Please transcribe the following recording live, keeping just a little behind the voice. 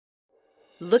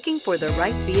Looking for the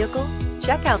right vehicle?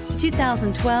 Check out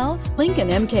 2012 Lincoln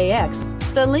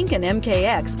MKX. The Lincoln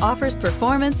MKX offers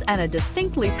performance and a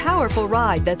distinctly powerful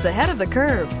ride that's ahead of the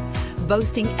curve.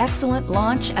 Boasting excellent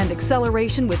launch and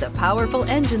acceleration with a powerful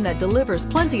engine that delivers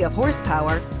plenty of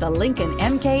horsepower, the Lincoln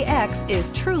MKX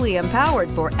is truly empowered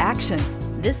for action.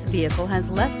 This vehicle has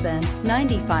less than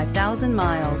 95,000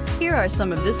 miles. Here are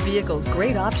some of this vehicle's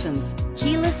great options: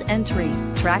 keyless entry,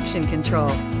 traction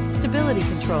control, stability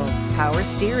control, power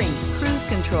steering, cruise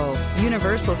control,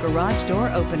 universal garage door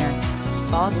opener,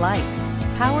 fog lights,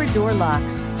 power door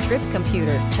locks, trip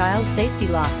computer, child safety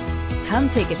locks. Come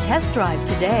take a test drive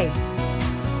today.